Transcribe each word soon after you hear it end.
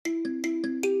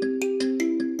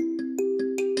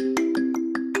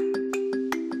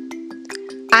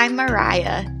I'm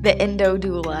Mariah, the Endo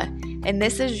Doula, and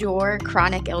this is your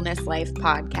Chronic Illness Life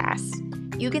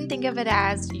podcast. You can think of it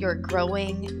as your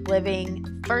growing,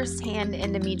 living, firsthand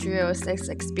endometriosis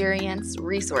experience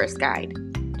resource guide.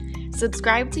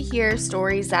 Subscribe to hear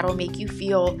stories that'll make you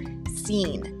feel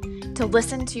seen, to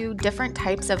listen to different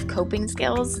types of coping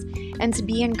skills, and to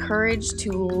be encouraged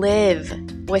to live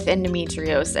with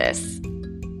endometriosis.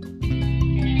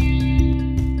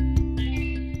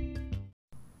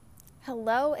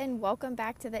 Hello and welcome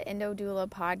back to the Endo Doula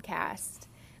podcast.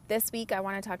 This week I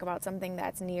want to talk about something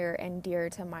that's near and dear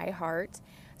to my heart,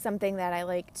 something that I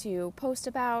like to post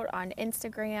about on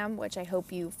Instagram, which I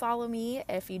hope you follow me.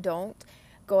 If you don't,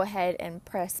 go ahead and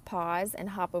press pause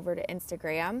and hop over to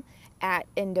Instagram at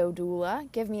Endo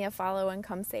Doula. Give me a follow and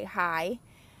come say hi.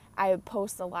 I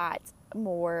post a lot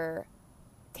more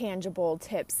tangible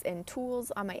tips and tools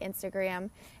on my Instagram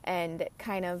and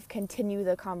kind of continue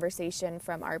the conversation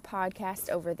from our podcast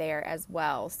over there as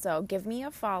well. So give me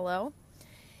a follow.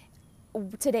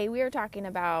 Today we are talking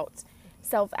about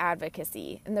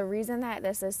self-advocacy. And the reason that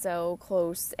this is so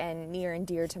close and near and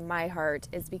dear to my heart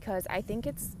is because I think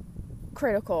it's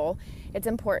critical. It's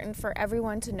important for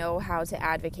everyone to know how to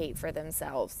advocate for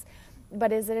themselves.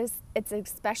 But it's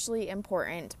especially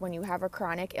important when you have a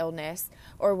chronic illness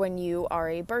or when you are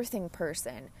a birthing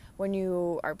person, when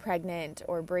you are pregnant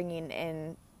or bringing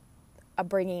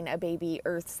a baby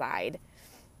earthside.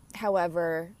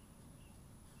 However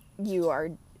you are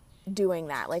doing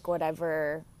that, like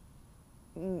whatever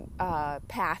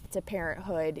path to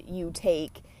parenthood you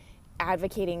take,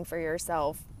 advocating for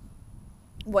yourself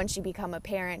once you become a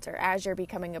parent or as you're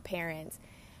becoming a parent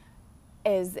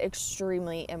is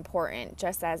extremely important,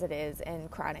 just as it is in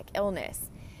chronic illness.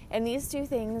 And these two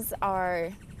things are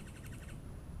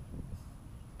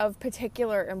of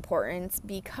particular importance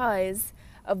because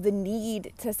of the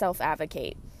need to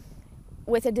self-advocate.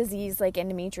 With a disease like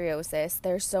endometriosis,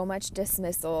 there's so much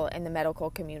dismissal in the medical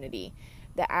community.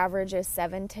 The average is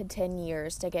 7 to 10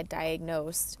 years to get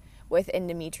diagnosed with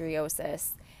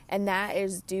endometriosis, and that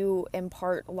is due in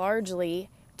part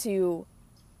largely to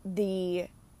the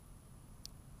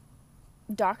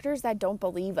doctors that don't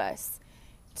believe us,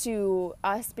 to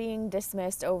us being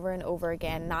dismissed over and over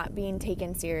again, not being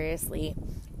taken seriously.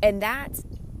 And that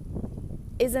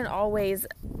isn't always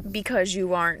because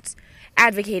you aren't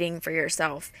advocating for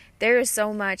yourself. There is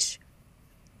so much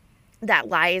that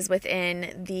lies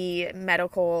within the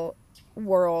medical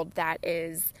world that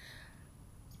is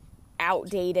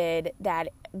outdated, that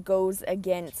goes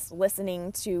against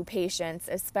listening to patients,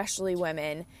 especially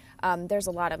women. There's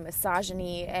a lot of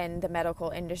misogyny in the medical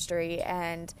industry,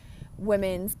 and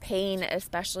women's pain,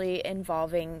 especially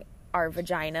involving our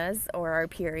vaginas or our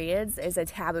periods, is a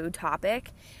taboo topic.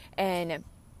 And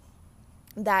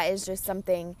that is just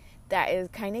something that is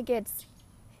kind of gets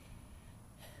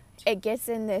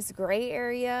in this gray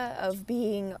area of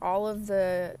being all of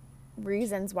the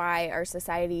reasons why our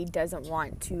society doesn't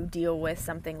want to deal with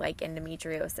something like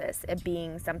endometriosis, it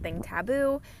being something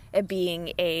taboo, it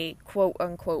being a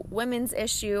quote-unquote women's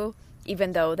issue,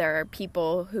 even though there are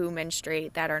people who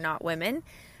menstruate that are not women.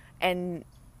 And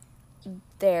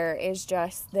there is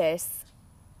just this,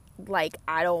 like,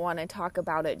 I don't want to talk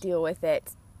about it, deal with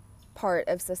it part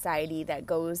of society that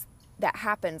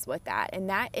happens with that. And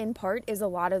that, in part, is a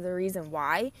lot of the reason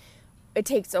why it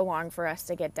takes so long for us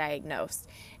to get diagnosed.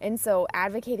 And so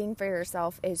advocating for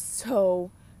yourself is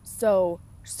so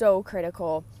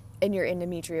critical in your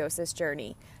endometriosis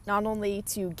journey. Not only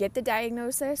to get the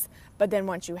diagnosis, but then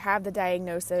once you have the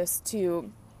diagnosis,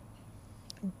 to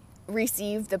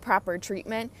receive the proper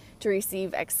treatment, to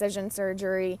receive excision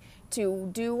surgery, to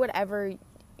do whatever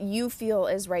you feel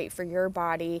is right for your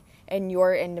body and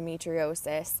your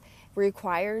endometriosis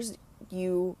requires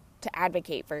you to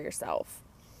advocate for yourself.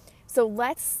 So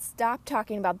let's stop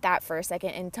talking about that for a second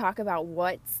and talk about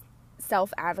what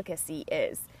self-advocacy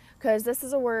is. Because this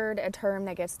is a term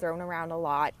that gets thrown around a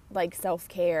lot, like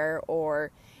self-care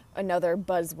or another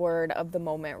buzzword of the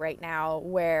moment right now,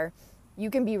 where you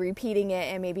can be repeating it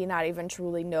and maybe not even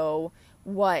truly know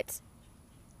what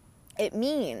it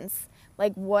means.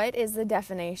 Like, what is the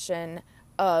definition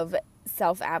of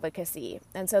self-advocacy?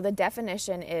 And so the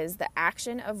definition is the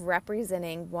action of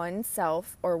representing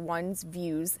oneself or one's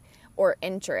views or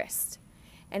interest.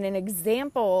 And an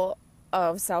example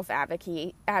of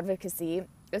self-advocacy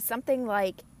is something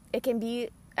like, it can be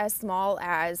as small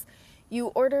as you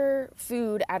order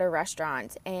food at a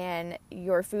restaurant and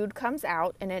your food comes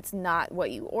out and it's not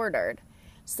what you ordered.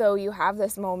 So you have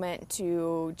this moment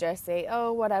to just say,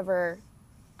 oh, whatever,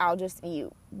 I'll just eat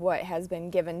what has been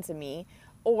given to me.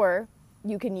 Or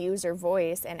you can use your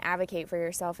voice and advocate for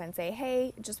yourself and say,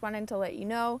 hey, just wanted to let you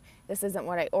know, this isn't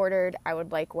what I ordered. I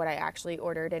would like what I actually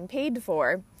ordered and paid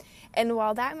for. And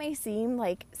while that may seem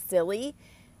like silly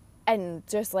and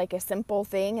just like a simple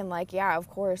thing and like, yeah, of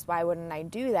course, why wouldn't I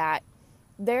do that?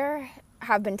 There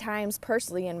have been times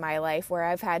personally in my life where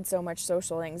I've had so much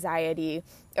social anxiety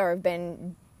or have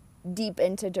been deep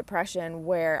into depression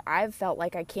where I've felt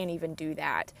like I can't even do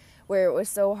that, where it was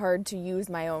so hard to use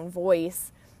my own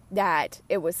voice that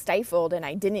it was stifled and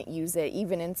I didn't use it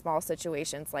even in small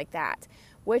situations like that,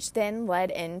 which then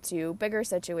led into bigger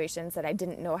situations that I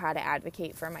didn't know how to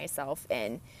advocate for myself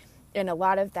in. And a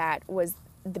lot of that was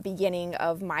the beginning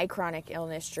of my chronic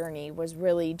illness journey, was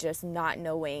really just not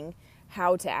knowing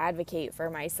how to advocate for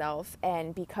myself.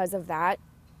 And because of that,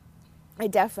 I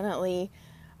definitely,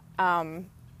 don't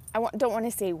want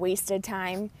to say wasted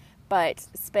time, but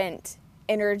spent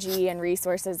energy and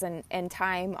resources and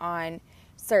time on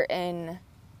certain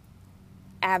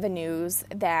avenues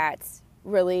that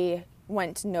really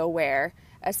went nowhere,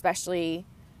 especially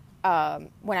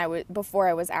before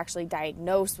I was actually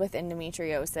diagnosed with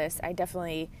endometriosis. I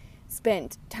definitely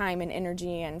spent time and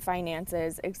energy and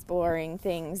finances exploring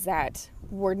things that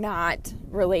were not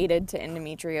related to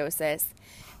endometriosis.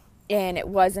 And it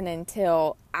wasn't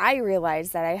until I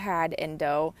realized that I had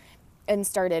endo and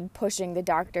started pushing the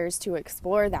doctors to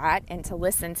explore that and to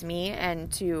listen to me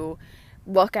and to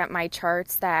look at my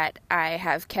charts that I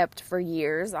have kept for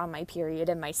years on my period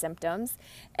and my symptoms.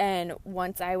 And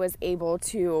once I was able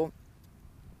to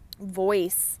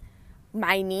voice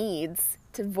my needs,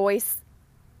 to voice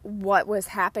what was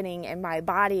happening in my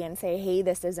body and say, hey,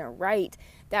 this isn't right,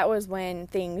 that was when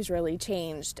things really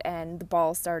changed and the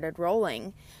ball started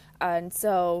rolling. And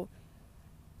so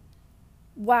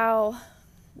while,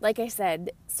 like I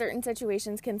said, certain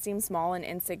situations can seem small and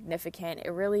insignificant,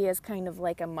 it really is kind of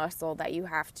like a muscle that you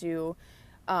have to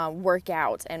work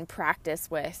out and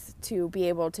practice with to be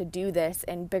able to do this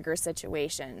in bigger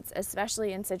situations,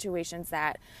 especially in situations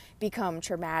that become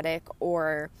traumatic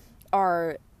or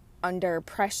are under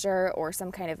pressure or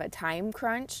some kind of a time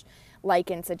crunch,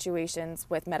 like in situations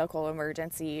with medical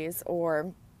emergencies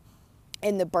or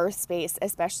in the birth space,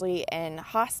 especially in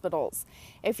hospitals.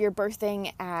 If you're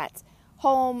birthing at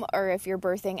home or if you're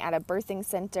birthing at a birthing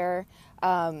center,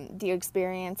 the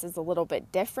experience is a little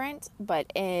bit different,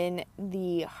 but in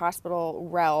the hospital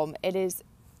realm, it is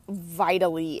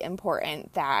vitally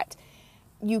important that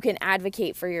you can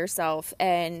advocate for yourself.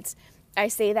 And I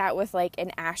say that with like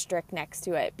an asterisk next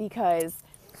to it, because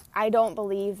I don't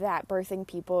believe that birthing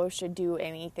people should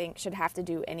have to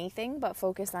do anything but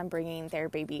focus on bringing their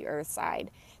baby earthside.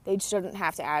 They shouldn't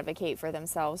have to advocate for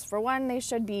themselves. For one, they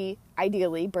should be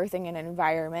ideally birthing in an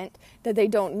environment that they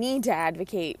don't need to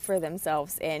advocate for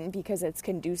themselves in because it's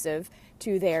conducive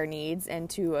to their needs and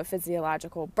to a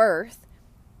physiological birth.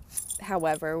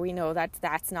 However, we know that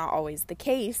that's not always the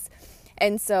case.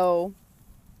 And so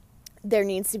there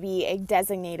needs to be a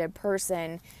designated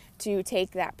person to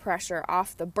take that pressure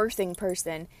off the birthing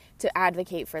person to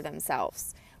advocate for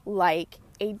themselves, like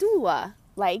a doula,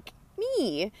 like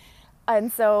me.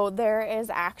 And so there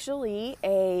is actually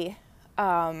a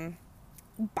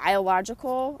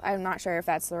biological, I'm not sure if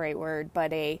that's the right word,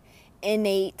 but a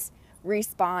innate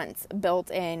response built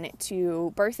in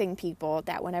to birthing people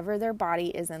that whenever their body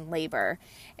is in labor,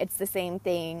 it's the same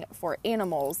thing for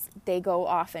animals. They go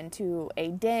off into a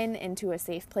den, into a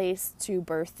safe place to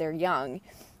birth their young.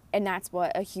 And that's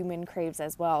what a human craves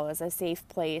as well, is a safe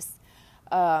place,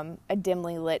 a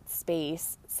dimly lit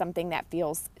space, something that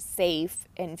feels safe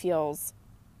and feels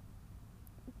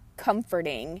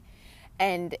comforting.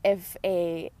 And if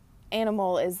a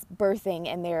animal is birthing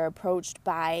and they're approached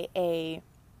by a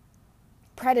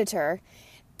predator,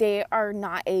 they are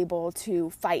not able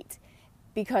to fight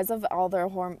because of all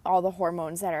the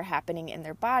hormones that are happening in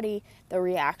their body. The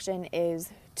reaction is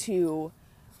to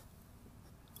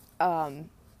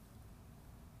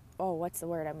what's the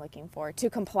word I'm looking for? To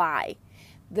comply.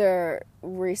 Their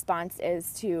response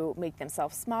is to make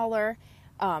themselves smaller,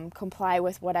 comply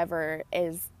with whatever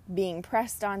is being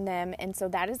pressed on them. And so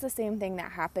that is the same thing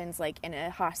that happens like in a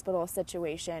hospital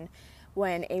situation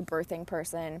when a birthing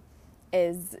person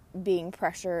is being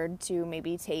pressured to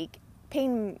maybe take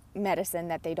pain medicine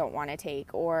that they don't want to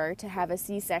take, or to have a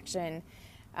C-section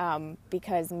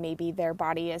because maybe their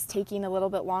body is taking a little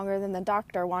bit longer than the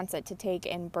doctor wants it to take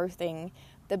in birthing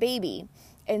the baby.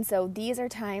 And so these are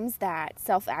times that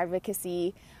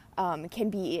self-advocacy can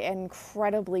be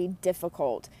incredibly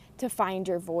difficult to find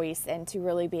your voice and to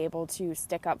really be able to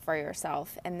stick up for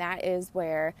yourself. And that is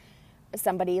where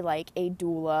somebody like a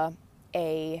doula,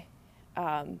 a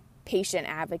patient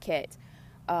advocate,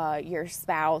 your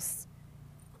spouse,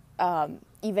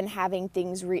 even having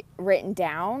things written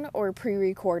down or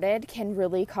pre-recorded can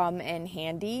really come in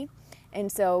handy.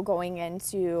 And so going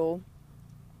into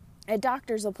a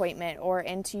doctor's appointment or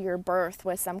into your birth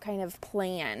with some kind of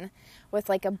plan, with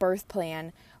like a birth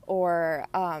plan or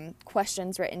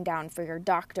questions written down for your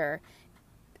doctor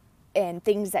and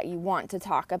things that you want to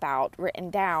talk about written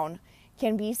down,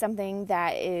 can be something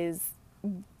that is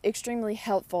extremely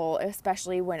helpful,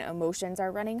 especially when emotions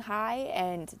are running high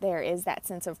and there is that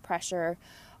sense of pressure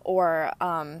or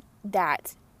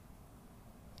that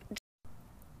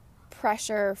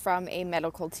pressure from a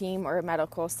medical team or a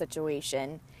medical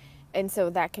situation. And so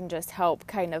that can just help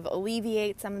kind of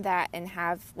alleviate some of that and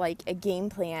have like a game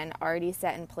plan already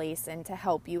set in place and to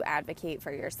help you advocate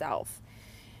for yourself.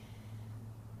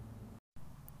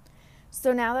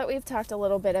 So now that we've talked a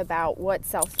little bit about what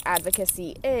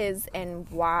self-advocacy is and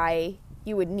why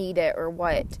you would need it or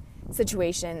what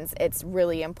situations it's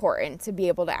really important to be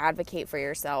able to advocate for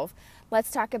yourself,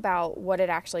 let's talk about what it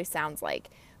actually sounds like.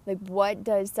 Like, what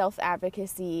does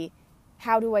self-advocacy,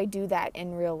 how do I do that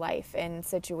in real life in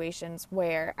situations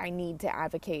where I need to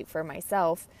advocate for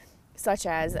myself, such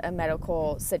as a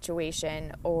medical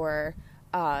situation or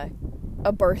a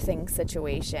birthing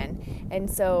situation? And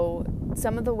so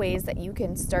some of the ways that you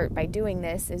can start by doing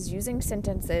this is using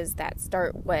sentences that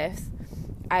start with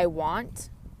I want,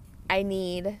 I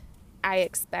need, I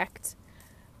expect,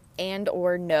 and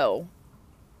or no.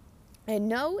 And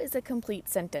no is a complete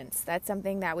sentence. That's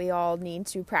something that we all need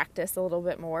to practice a little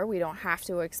bit more. We don't have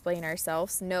to explain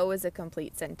ourselves. No is a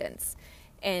complete sentence.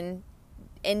 And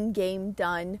in game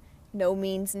done, no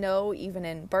means no, even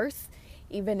in birth,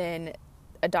 even in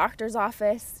a doctor's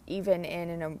office, even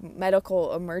in a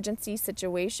medical emergency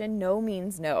situation, no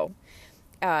means no.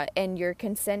 And your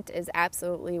consent is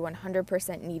absolutely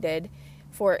 100% needed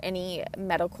for any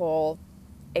medical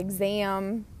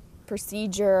exam,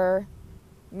 procedure,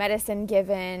 medicine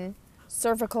given,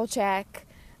 cervical check,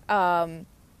 birth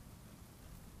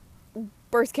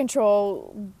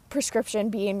control prescription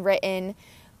being written,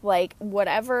 like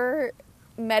whatever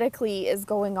medically is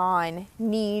going on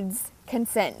needs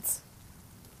consent.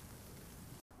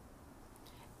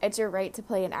 It's your right to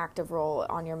play an active role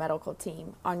on your medical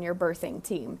team, on your birthing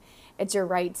team. It's your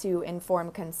right to inform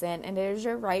consent, and it is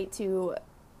your right to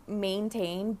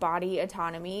maintain body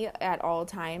autonomy at all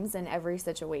times in every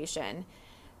situation.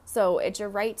 So it's your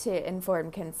right to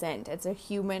informed consent. It's a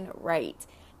human right.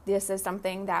 This is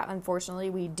something that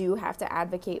unfortunately we do have to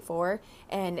advocate for,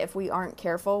 and if we aren't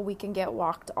careful, we can get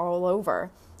walked all over,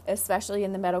 especially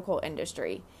in the medical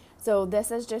industry. So this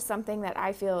is just something that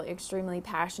I feel extremely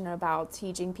passionate about,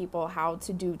 teaching people how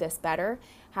to do this better,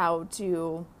 how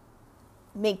to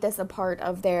make this a part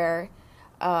of their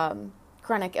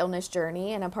chronic illness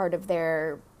journey and a part of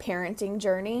their parenting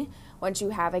journey. Once you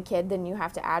have a kid, then you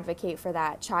have to advocate for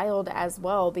that child as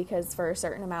well, because for a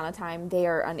certain amount of time they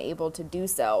are unable to do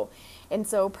so. And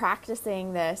so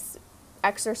practicing this,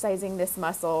 exercising this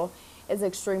muscle is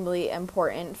extremely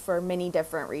important for many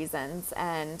different reasons,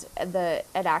 and it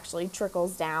actually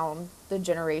trickles down the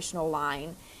generational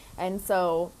line. And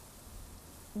so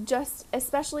just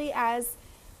especially as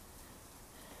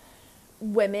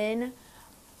women,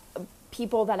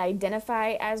 people that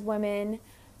identify as women,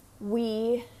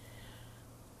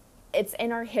 it's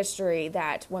in our history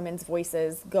that women's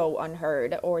voices go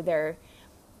unheard or they're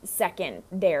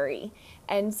secondary.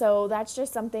 And so that's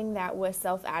just something that with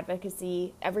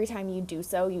self-advocacy, every time you do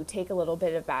so, you take a little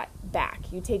bit of that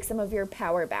back. You take some of your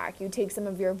power back. You take some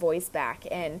of your voice back.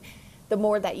 And the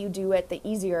more that you do it, the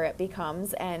easier it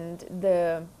becomes. And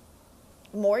the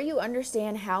more you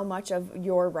understand how much of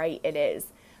your right it is,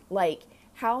 like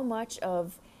how much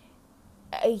of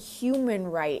a human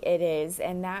right it is,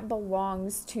 and that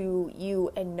belongs to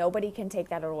you and nobody can take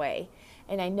that away.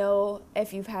 And I know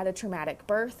if you've had a traumatic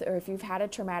birth or if you've had a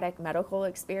traumatic medical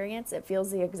experience, it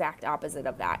feels the exact opposite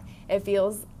of that. It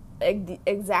feels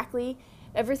exactly,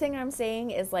 everything I'm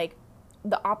saying is like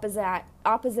the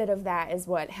opposite of that is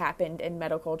what happened in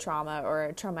medical trauma or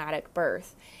a traumatic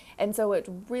birth. And so it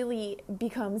really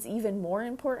becomes even more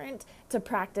important to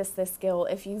practice this skill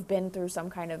if you've been through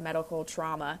some kind of medical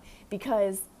trauma,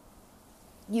 because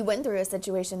you went through a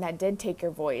situation that did take your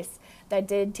voice, that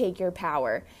did take your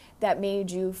power, that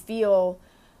made you feel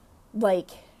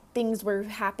like things were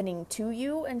happening to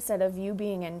you instead of you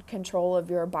being in control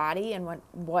of your body and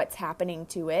what's happening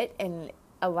to it and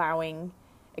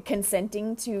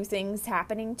consenting to things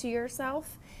happening to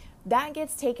yourself. That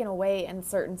gets taken away in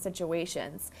certain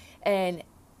situations, and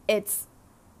it's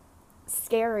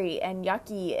scary and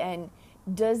yucky and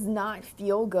does not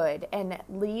feel good and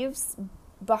leaves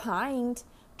behind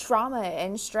trauma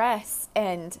and stress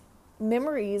and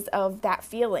memories of that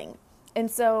feeling. And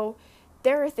so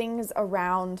there are things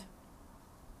around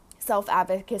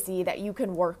self-advocacy that you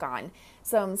can work on.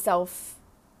 Some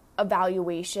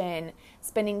self-evaluation,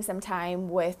 spending some time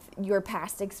with your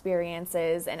past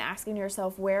experiences and asking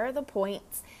yourself, where are the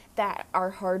points that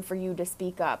are hard for you to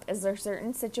speak up? Is there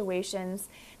certain situations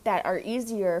that are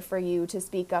easier for you to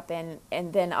speak up in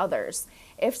and than others?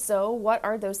 If so, what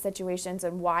are those situations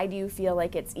and why do you feel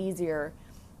like it's easier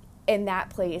in that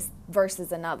place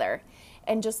versus another?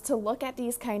 And just to look at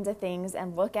these kinds of things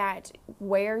and look at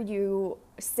where you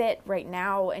sit right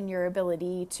now and your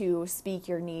ability to speak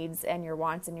your needs and your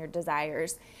wants and your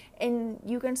desires. And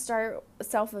you can start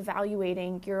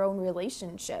self-evaluating your own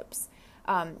relationships.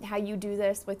 How you do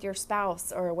this with your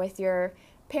spouse or with your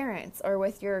parents or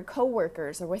with your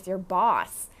coworkers or with your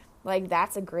boss. Like,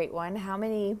 that's a great one. How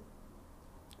many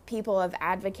people have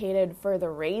advocated for the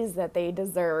raise that they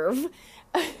deserve?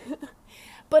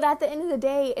 But at the end of the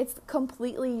day, it's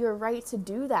completely your right to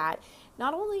do that.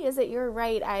 Not only is it your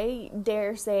right, I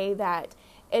dare say that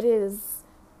it is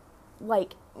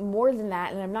like more than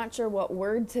that. And I'm not sure what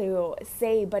word to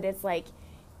say, but it's like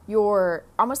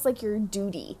almost like your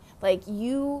duty. Like,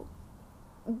 you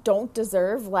don't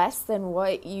deserve less than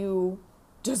what you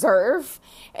deserve.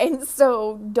 And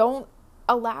so don't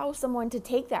allow someone to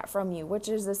take that from you, which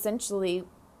is essentially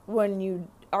when you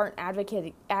aren't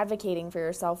advocating for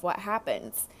yourself, what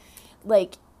happens.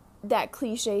 Like that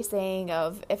cliche saying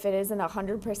of, if it isn't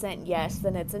 100% yes,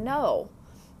 then it's a no.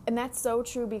 And that's so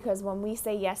true, because when we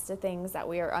say yes to things that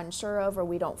we are unsure of or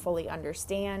we don't fully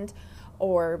understand,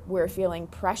 or we're feeling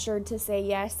pressured to say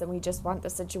yes and we just want the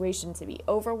situation to be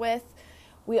over with,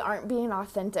 we aren't being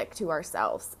authentic to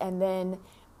ourselves. And then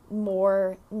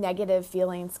more negative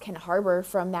feelings can harbor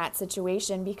from that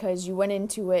situation because you went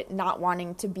into it not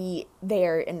wanting to be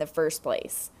there in the first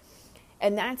place.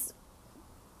 And that's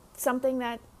something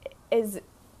that is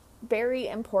very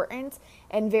important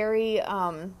and very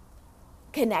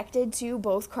connected to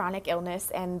both chronic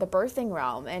illness and the birthing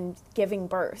realm and giving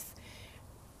birth.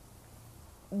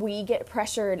 We get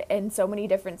pressured in so many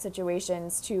different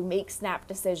situations to make snap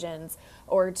decisions,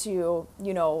 or to,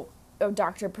 a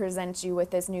doctor presents you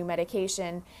with this new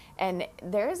medication, and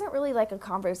there isn't really like a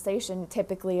conversation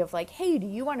typically of like, hey, do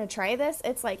you want to try this?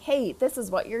 It's like, hey, this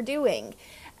is what you're doing.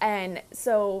 And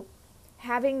so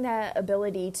having the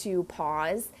ability to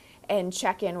pause and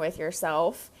check in with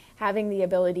yourself, having the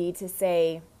ability to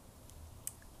say,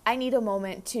 I need a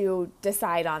moment to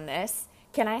decide on this.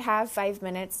 Can I have 5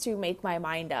 minutes to make my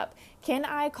mind up? Can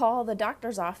I call the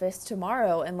doctor's office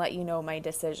tomorrow and let you know my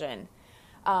decision?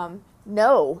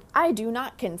 No, I do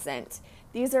not consent.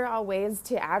 These are all ways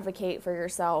to advocate for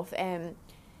yourself, and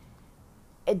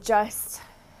it just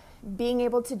being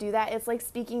able to do that, it's like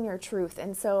speaking your truth.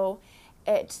 And so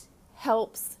it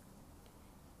helps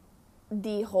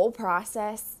the whole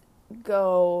process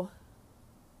go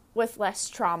with less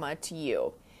trauma to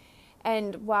you.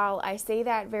 And while I say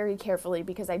that very carefully,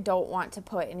 because I don't want to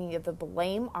put any of the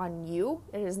blame on you,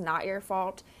 it is not your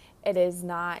fault. It is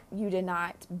not, you did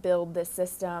not build the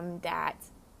system that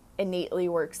innately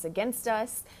works against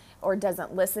us or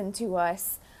doesn't listen to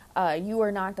us. You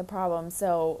are not the problem.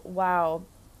 So while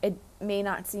it may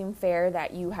not seem fair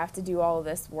that you have to do all of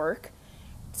this work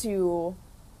to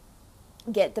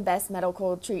get the best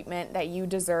medical treatment that you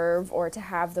deserve or to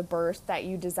have the birth that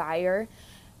you desire,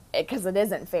 because it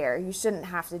isn't fair. You shouldn't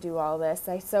have to do all this.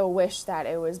 I so wish that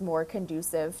it was more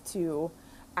conducive to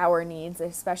our needs,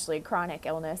 especially chronic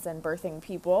illness and birthing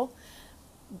people.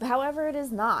 However, it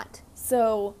is not.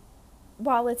 So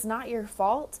while it's not your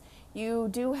fault, you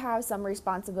do have some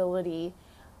responsibility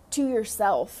to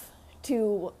yourself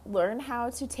to learn how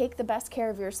to take the best care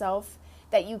of yourself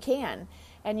that you can.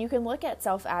 And you can look at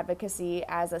self-advocacy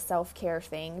as a self-care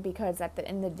thing, because at the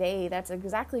end of the day, that's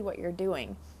exactly what you're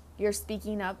doing. You're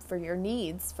speaking up for your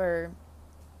needs, for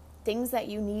things that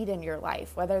you need in your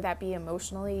life, whether that be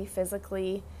emotionally,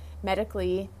 physically,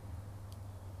 medically,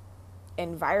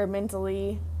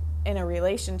 environmentally, in a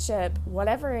relationship,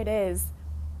 whatever it is,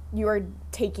 you are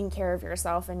taking care of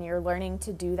yourself, and you're learning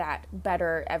to do that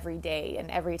better every day and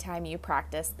every time you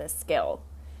practice this skill.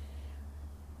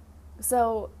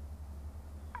 So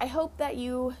I hope that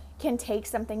you can take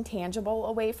something tangible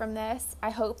away from this. I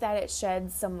hope that it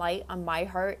sheds some light on my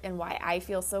heart and why I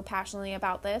feel so passionately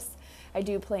about this. I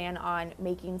do plan on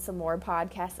making some more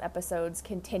podcast episodes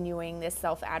continuing this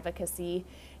self-advocacy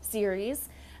series,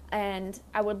 and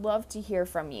I would love to hear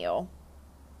from you.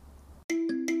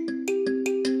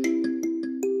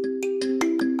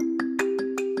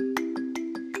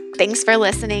 Thanks for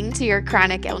listening to your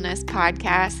chronic illness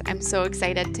podcast. I'm so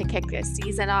excited to kick this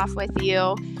season off with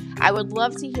you. I would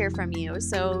love to hear from you,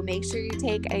 so make sure you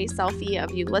take a selfie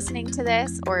of you listening to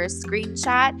this or a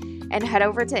screenshot and head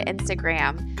over to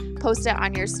Instagram. Post it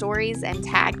on your stories and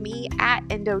tag me at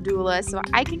EndoDoula so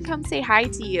I can come say hi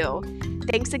to you.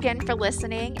 Thanks again for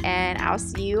listening, and I'll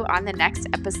see you on the next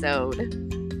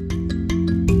episode.